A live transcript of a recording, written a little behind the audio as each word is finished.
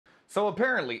So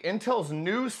apparently, Intel's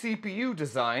new CPU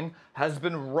design has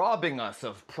been robbing us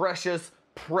of precious,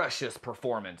 precious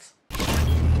performance.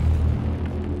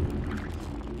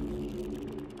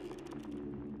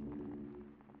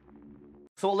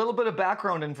 So a little bit of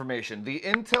background information. The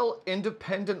Intel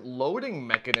Independent Loading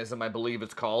Mechanism, I believe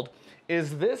it's called,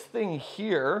 is this thing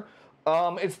here.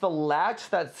 It's the latch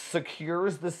that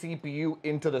secures the CPU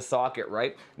into the socket,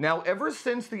 right? Now, ever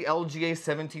since the LGA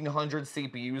 1700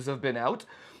 CPUs have been out,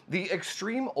 the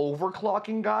extreme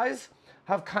overclocking guys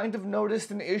have kind of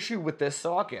noticed an issue with this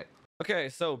socket. Okay,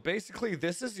 so basically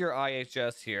this is your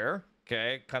IHS here.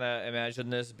 Okay, kind of imagine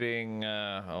this being,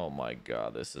 oh my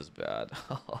god, this is bad.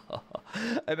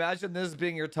 Imagine this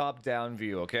being your top-down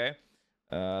view, okay?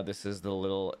 This is the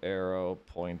little arrow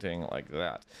pointing like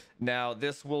that. Now,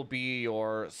 this will be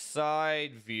your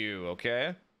side view,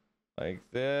 okay? Like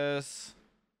this,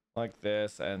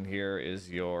 and here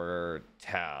is your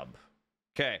tab.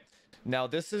 Okay, now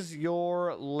this is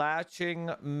your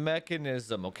latching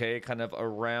mechanism, okay? Kind of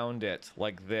around it,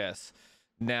 like this.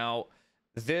 Now,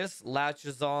 this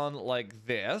latches on like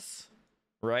this,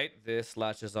 right? This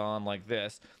latches on like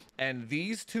this. And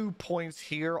these 2 points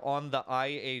here on the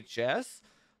IHS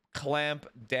clamp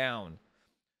down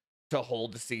to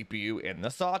hold the CPU in the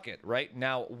socket, right?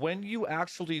 Now, when you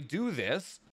actually do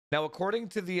this, now according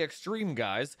to the extreme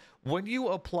guys, when you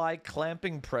apply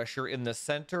clamping pressure in the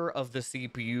center of the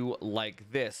CPU like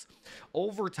this,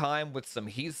 over time with some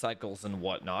heat cycles and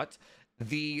whatnot,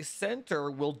 the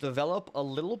center will develop a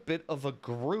little bit of a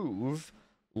groove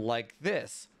like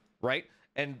this, right?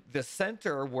 And the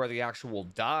center where the actual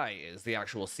die is, the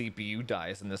actual CPU die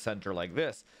is in the center like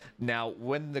this. Now,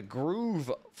 when the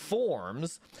groove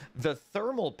forms, the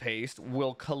thermal paste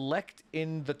will collect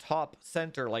in the top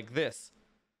center like this.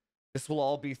 This will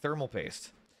all be thermal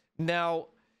paste. Now,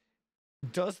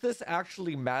 does this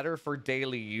actually matter for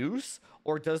daily use,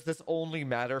 or does this only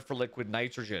matter for liquid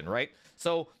nitrogen, right?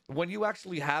 So when you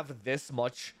actually have this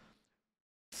much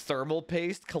thermal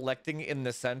paste collecting in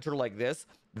the center like this,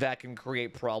 that can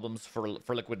create problems for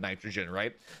liquid nitrogen,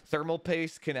 right? Thermal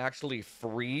paste can actually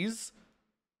freeze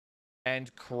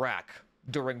and crack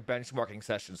during benchmarking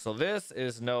sessions. So this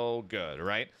is no good,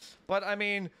 right? But I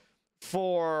mean,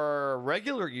 for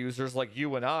regular users like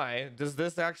you and I, does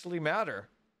this actually matter?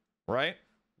 Right?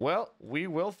 Well, we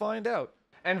will find out.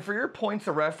 And for your points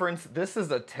of reference, this is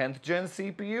a 10th gen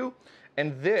CPU,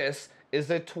 and this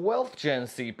is a 12th gen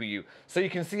CPU. So you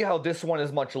can see how this one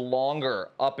is much longer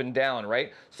up and down,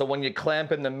 right? So when you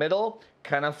clamp in the middle,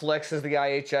 kind of flexes the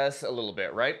IHS a little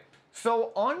bit, right?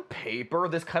 So on paper,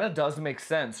 this kind of does make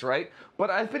sense, right? But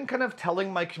I've been kind of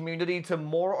telling my community to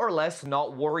more or less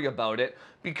not worry about it,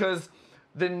 because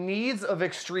the needs of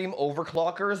extreme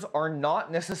overclockers are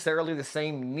not necessarily the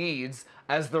same needs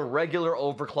as the regular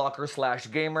overclocker slash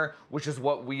gamer, which is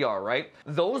what we are, right?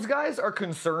 Those guys are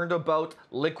concerned about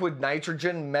liquid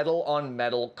nitrogen metal on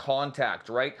metal contact,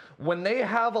 right? When they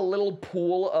have a little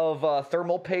pool of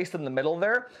thermal paste in the middle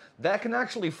there, that can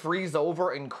actually freeze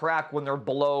over and crack when they're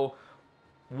below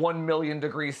 1 million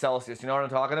degrees Celsius. You know what I'm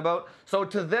talking about? So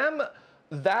to them,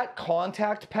 that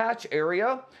contact patch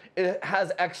area, it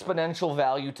has exponential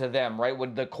value to them, right?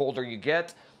 When the colder you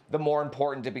get, the more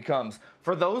important it becomes.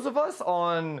 For those of us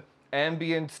on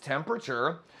ambient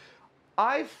temperature,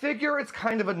 I figure it's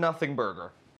kind of a nothing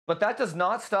burger. But that does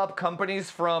not stop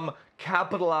companies from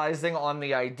capitalizing on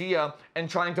the idea and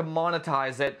trying to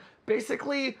monetize it,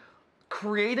 basically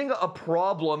creating a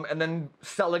problem and then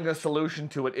selling a solution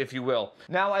to it, if you will.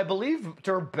 Now, I believe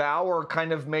Der Bauer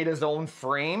kind of made his own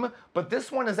frame, but this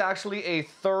one is actually a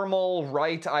thermal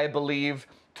right, I believe,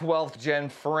 12th gen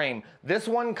frame. This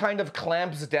one kind of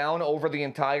clamps down over the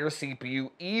entire CPU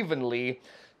evenly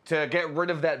to get rid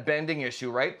of that bending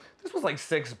issue, right? This was like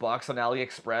 $6 on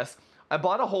AliExpress. I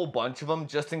bought a whole bunch of them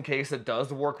just in case it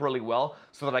does work really well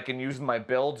so that I can use in my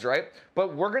builds, right?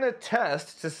 But we're gonna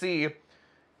test to see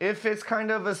if it's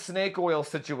kind of a snake oil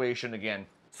situation again.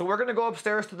 So we're gonna go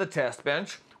upstairs to the test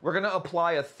bench. We're gonna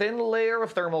apply a thin layer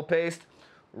of thermal paste,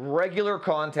 regular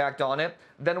contact on it.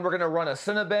 Then we're gonna run a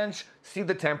Cinebench, see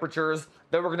the temperatures.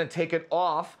 Then we're gonna take it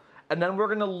off. And then we're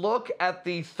gonna look at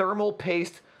the thermal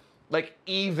paste, like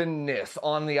evenness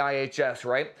on the IHS,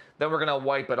 right? Then we're gonna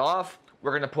wipe it off.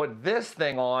 We're gonna put this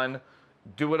thing on,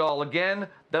 do it all again.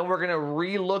 Then we're gonna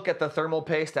re-look at the thermal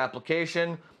paste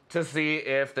application to see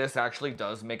if this actually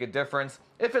does make a difference,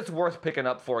 if it's worth picking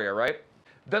up for you, right?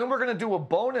 Then we're gonna do a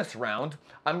bonus round.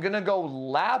 I'm gonna go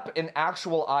lap an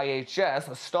actual IHS,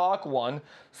 a stock one,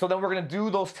 so then we're gonna do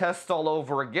those tests all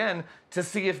over again to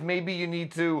see if maybe you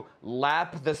need to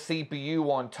lap the CPU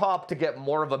on top to get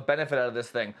more of a benefit out of this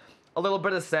thing. A little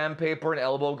bit of sandpaper and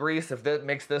elbow grease, if that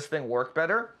makes this thing work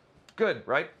better, good,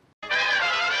 right?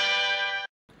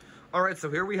 All right, so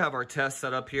here we have our test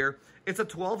set up here. It's a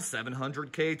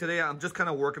 12700K today. I'm just kind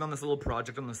of working on this little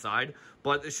project on the side,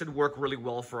 but it should work really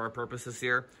well for our purposes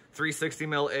here.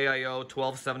 360mm AIO,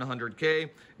 12700K,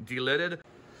 delidded.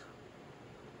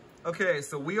 Okay,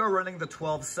 so we are running the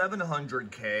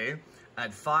 12700K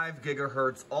at 5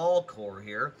 gigahertz all core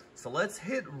here. So let's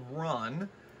hit run,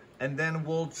 and then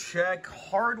we'll check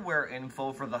hardware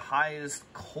info for the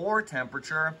highest core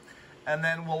temperature, and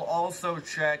then we'll also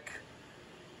check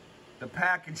the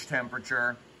package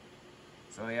temperature.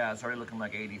 So yeah, it's already looking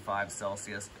like 85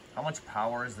 Celsius. How much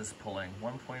power is this pulling?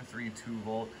 1.32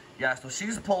 volt. Yeah, so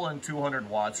she's pulling 200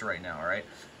 watts right now, right?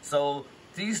 So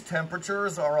these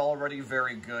temperatures are already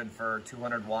very good for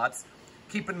 200 watts.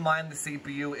 Keep in mind the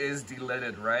CPU is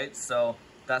delidded, right? So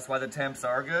that's why the temps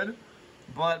are good.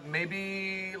 But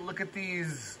maybe look at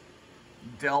these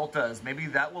deltas. Maybe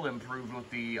that will improve with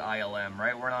the ILM,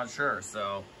 right? We're not sure,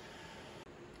 so.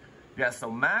 Yeah,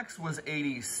 so max was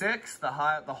 86. The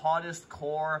hottest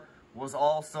core was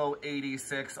also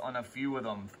 86 on a few of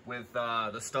them with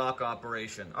the stock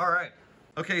operation. All right.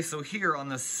 Okay, so here on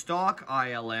the stock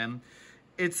ILM,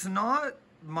 it's not,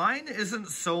 mine isn't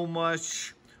so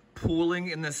much pooling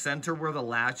in the center where the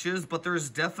latch is, but there's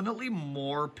definitely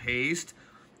more paste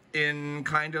in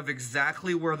kind of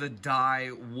exactly where the die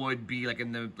would be, like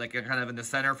in the, like kind of in the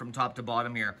center from top to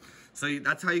bottom here. So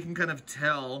that's how you can kind of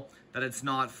tell that it's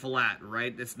not flat,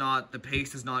 right? It's not, the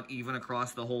paste is not even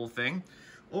across the whole thing.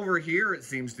 Over here, it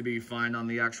seems to be fine on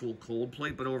the actual cold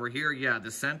plate, but over here, yeah,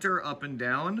 the center up and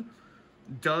down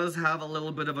does have a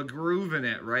little bit of a groove in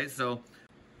it, right? So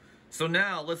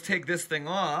now let's take this thing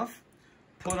off,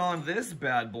 put on this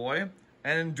bad boy,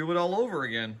 and do it all over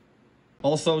again.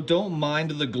 Also, don't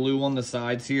mind the glue on the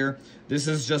sides here. This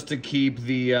is just to keep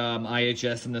the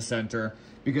IHS in the center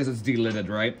because it's delidded,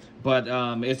 right? But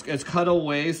it's cut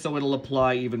away so it'll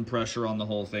apply even pressure on the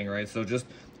whole thing, right? So just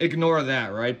ignore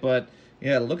that, right? But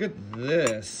yeah, look at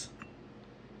this.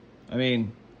 I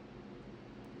mean,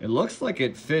 it looks like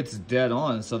it fits dead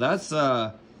on. So that's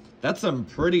some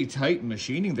pretty tight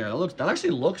machining there. That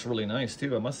actually looks really nice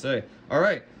too, I must say. All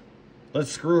right,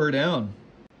 let's screw her down.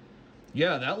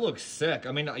 Yeah, that looks sick.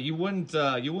 I mean, you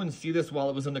wouldn't see this while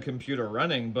it was in the computer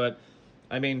running, but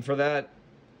I mean, for that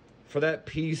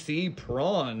PC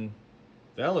prawn,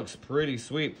 that looks pretty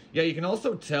sweet. Yeah, you can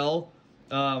also tell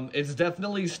it's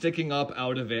definitely sticking up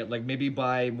out of it, like maybe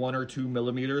by 1 or 2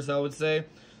 millimeters, I would say.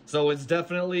 So it's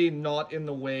definitely not in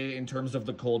the way in terms of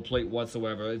the cold plate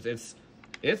whatsoever.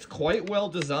 It's quite well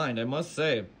designed, I must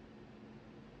say.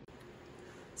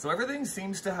 So everything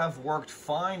seems to have worked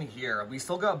fine here. We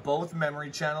still got both memory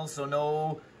channels, so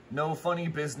no funny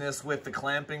business with the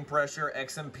clamping pressure.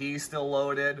 XMP still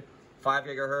loaded, 5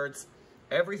 gigahertz.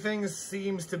 Everything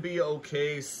seems to be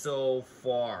okay so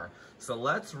far. So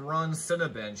let's run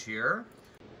Cinebench here.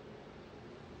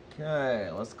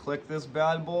 Okay, let's click this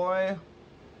bad boy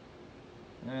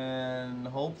and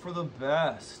hope for the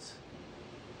best.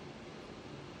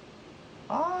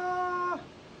 Ah!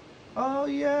 Oh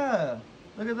yeah!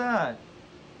 Look at that.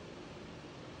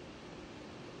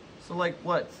 So like,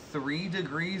 what, 3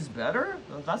 degrees better?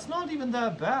 That's not even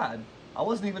that bad. I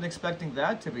wasn't even expecting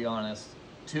that, to be honest.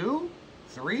 2?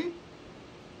 3?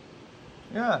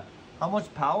 Yeah. How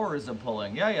much power is it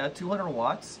pulling? Yeah, 200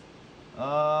 watts.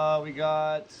 We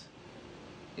got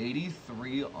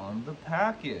 83 on the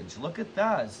package. Look at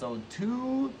that. So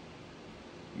 2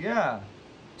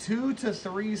 to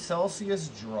 3 Celsius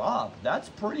drop. That's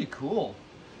pretty cool.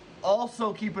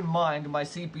 Also, keep in mind, my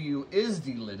CPU is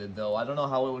delidded, though. I don't know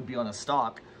how it would be on a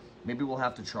stock. Maybe we'll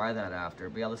have to try that after.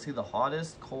 But yeah, let's see the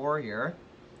hottest core here.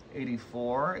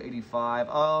 84, 85.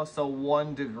 Oh, so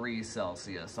 1 degree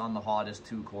Celsius on the hottest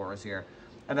 2 cores here.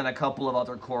 And then a couple of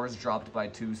other cores dropped by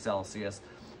 2 Celsius.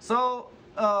 So,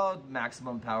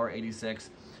 maximum power, 86.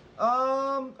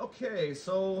 Okay,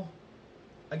 so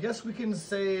I guess we can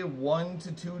say 1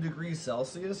 to 2 degrees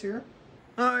Celsius here.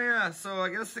 Oh, yeah, so I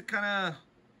guess it kind of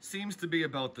seems to be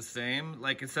about the same.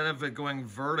 Like, instead of it going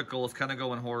vertical, it's kind of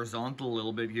going horizontal a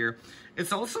little bit here.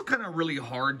 It's also kind of really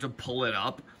hard to pull it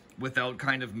up without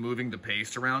kind of moving the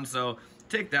paste around, so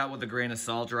take that with a grain of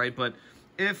salt, right? But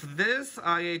if this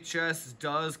IHS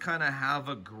does kind of have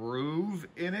a groove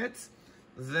in it,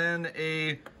 then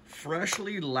a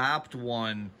freshly lapped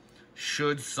one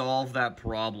should solve that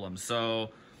problem. So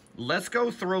let's go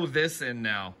throw this in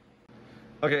now.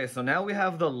 Okay, so now we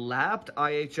have the lapped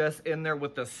IHS in there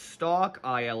with the stock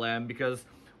ILM because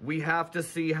we have to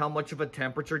see how much of a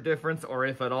temperature difference, or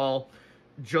if at all,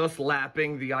 just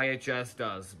lapping the IHS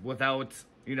does without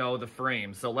you know, the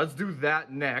frame. So let's do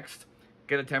that next,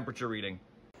 get a temperature reading.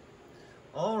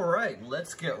 All right,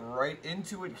 let's get right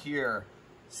into it here.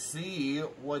 See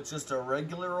what just a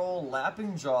regular old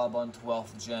lapping job on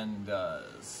 12th gen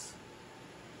does.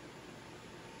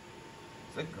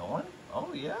 Is it going?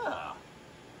 Oh yeah.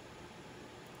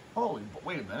 Holy,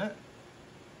 wait a minute.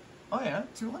 Oh yeah,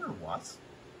 200 watts.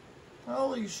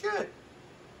 Holy shit.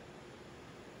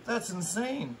 That's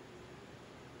insane.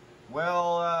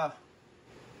 Well,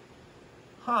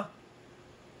 huh.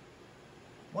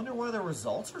 Wonder why the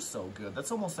results are so good.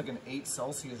 That's almost like an 8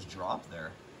 Celsius drop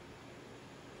there.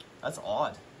 That's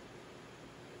odd.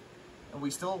 And we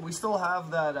still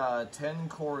have that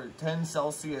 10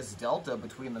 Celsius delta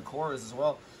between the cores as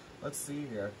well. Let's see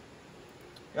here.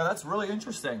 Yeah, that's really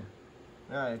interesting.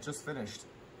 Yeah, it just finished.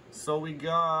 So we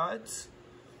got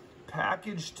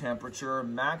package temperature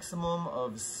maximum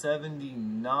of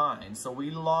 79. So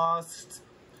we lost,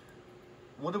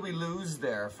 what did we lose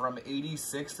there? From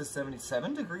 86 to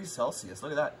 77 degrees Celsius.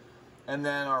 Look at that. And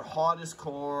then our hottest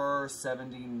core,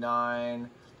 79,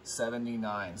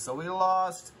 79. So we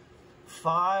lost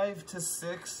 5 to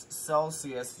 6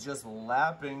 Celsius just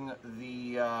lapping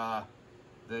the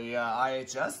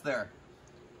IHS there.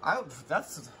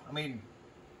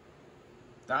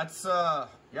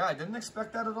 Yeah, I didn't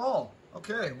expect that at all.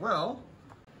 Okay, well,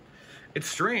 it's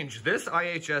strange. This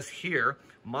IHS here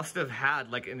must have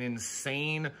had like an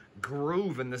insane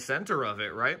groove in the center of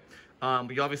it, right?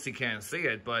 You obviously can't see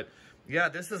it, but yeah,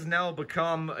 this has now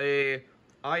become a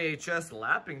IHS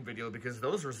lapping video because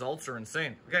those results are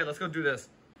insane. Okay, let's go do this.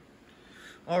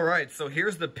 All right, so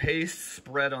here's the paste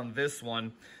spread on this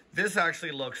one. This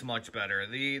actually looks much better.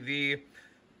 The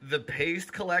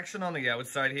paste collection on the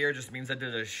outside here just means I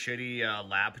did a shitty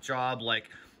lap job. Like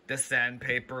the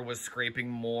sandpaper was scraping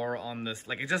more on this.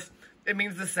 Like it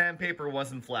means the sandpaper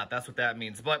wasn't flat. That's what that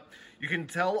means. But you can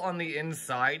tell on the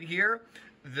inside here,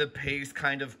 the paste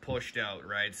kind of pushed out,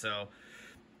 right? So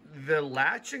the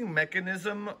latching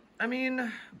mechanism, I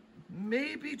mean,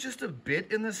 maybe just a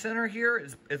bit in the center here.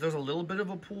 If there's a little bit of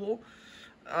a pool.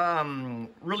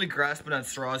 Really grasping at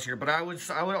straws here, but I would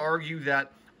argue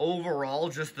that overall,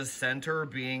 just the center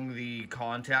being the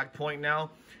contact point now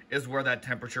is where that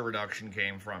temperature reduction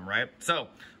came from, right? So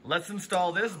let's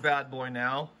install this bad boy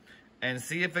now and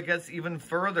see if it gets even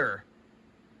further.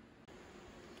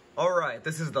 All right,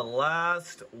 this is the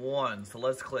last one. So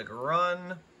let's click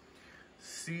run,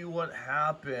 see what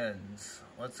happens.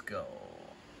 Let's go.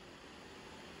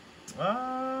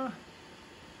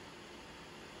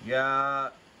 Yeah.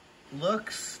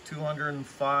 Looks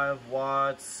 205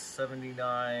 watts,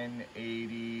 79,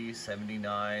 80,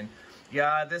 79.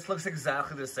 Yeah, this looks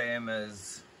exactly the same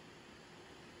as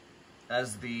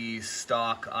the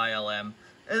stock ILM.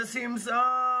 It seems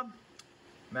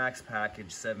max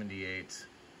package 78,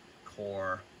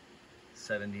 core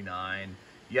 79.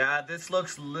 Yeah, this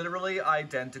looks literally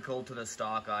identical to the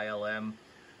stock ILM.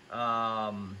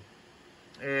 Yeah,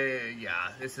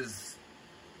 this is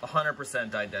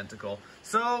 100% identical.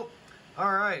 So,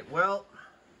 all right, well,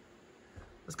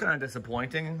 it's kind of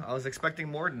disappointing. I was expecting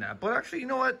more than that. But actually, you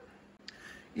know what?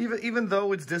 Even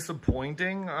though it's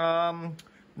disappointing,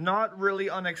 not really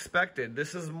unexpected.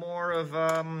 This is more of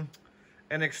an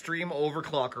extreme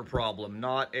overclocker problem,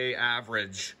 not a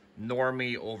average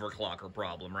normie overclocker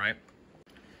problem, right?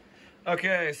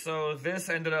 Okay, so this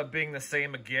ended up being the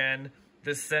same again.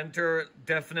 The center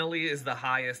definitely is the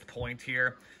highest point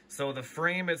here. So the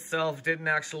frame itself didn't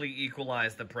actually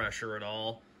equalize the pressure at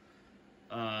all.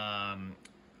 I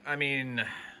mean,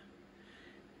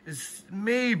 it's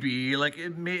maybe like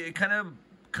it kind of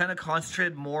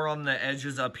concentrated more on the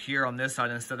edges up here on this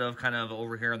side instead of kind of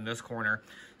over here in this corner.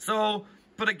 So,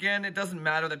 but again, it doesn't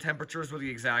matter. The temperatures were the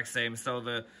exact same. So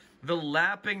the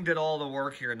lapping did all the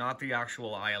work here, not the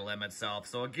actual ILM itself.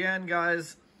 So again,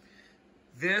 guys,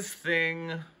 this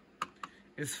thing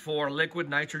is for liquid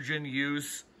nitrogen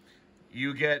use.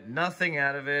 You get nothing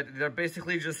out of it. They're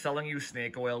basically just selling you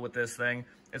snake oil with this thing.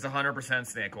 It's 100%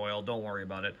 snake oil. Don't worry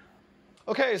about it.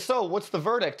 Okay, so what's the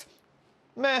verdict?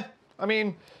 Meh. I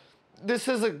mean, this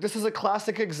is a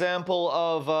classic example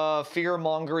of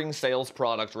fear-mongering sales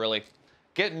product, really.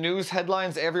 Get news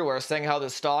headlines everywhere saying how the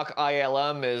stock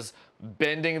ILM is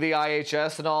bending the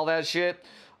IHS and all that shit.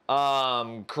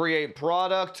 Create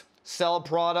product, sell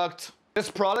product. This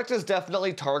product is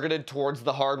definitely targeted towards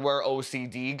the hardware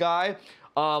OCD guy.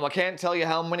 I can't tell you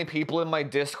how many people in my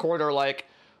Discord are like,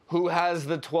 who has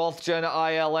the 12th gen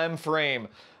ILM frame?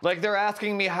 Like, they're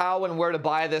asking me how and where to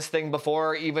buy this thing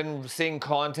before even seeing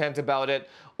content about it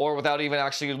or without even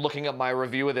actually looking at my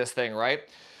review of this thing, right?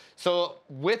 So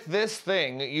with this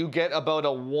thing, you get about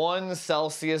a 1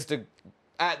 Celsius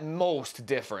at most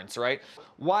difference, right?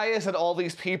 Why is it all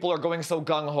these people are going so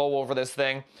gung-ho over this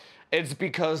thing? It's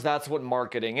because that's what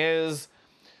marketing is.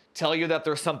 Tell you that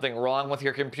there's something wrong with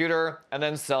your computer, and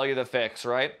then sell you the fix,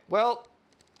 right? Well,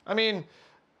 I mean,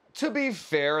 to be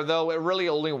fair though, it really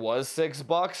only was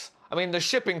 $6. I mean, the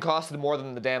shipping costed more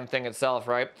than the damn thing itself,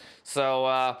 right?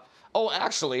 So, oh,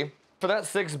 actually, for that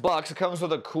 $6, it comes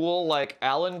with a cool, like,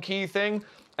 Allen key thing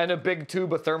and a big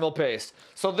tube of thermal paste.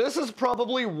 So this is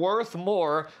probably worth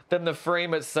more than the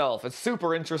frame itself. It's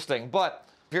super interesting, but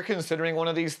if you're considering one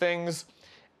of these things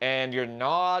and you're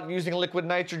not using liquid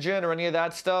nitrogen or any of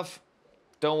that stuff,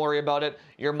 don't worry about it.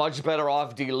 You're much better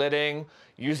off delidding,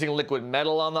 using liquid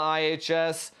metal on the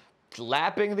IHS,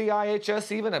 lapping the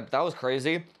IHS even. That was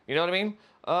crazy. You know what I mean?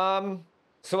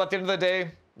 So at the end of the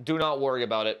day, do not worry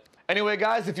about it. Anyway,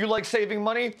 guys, if you like saving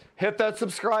money, hit that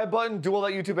subscribe button, do all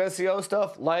that YouTube SEO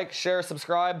stuff, like, share,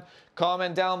 subscribe,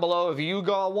 comment down below if you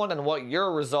got one and what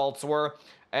your results were.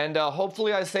 And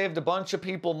hopefully I saved a bunch of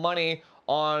people money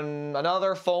on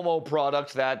another FOMO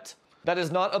product that is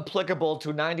not applicable to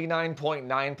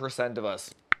 99.9% of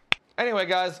us. Anyway,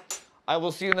 guys, I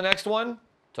will see you in the next one.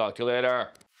 Talk to you later.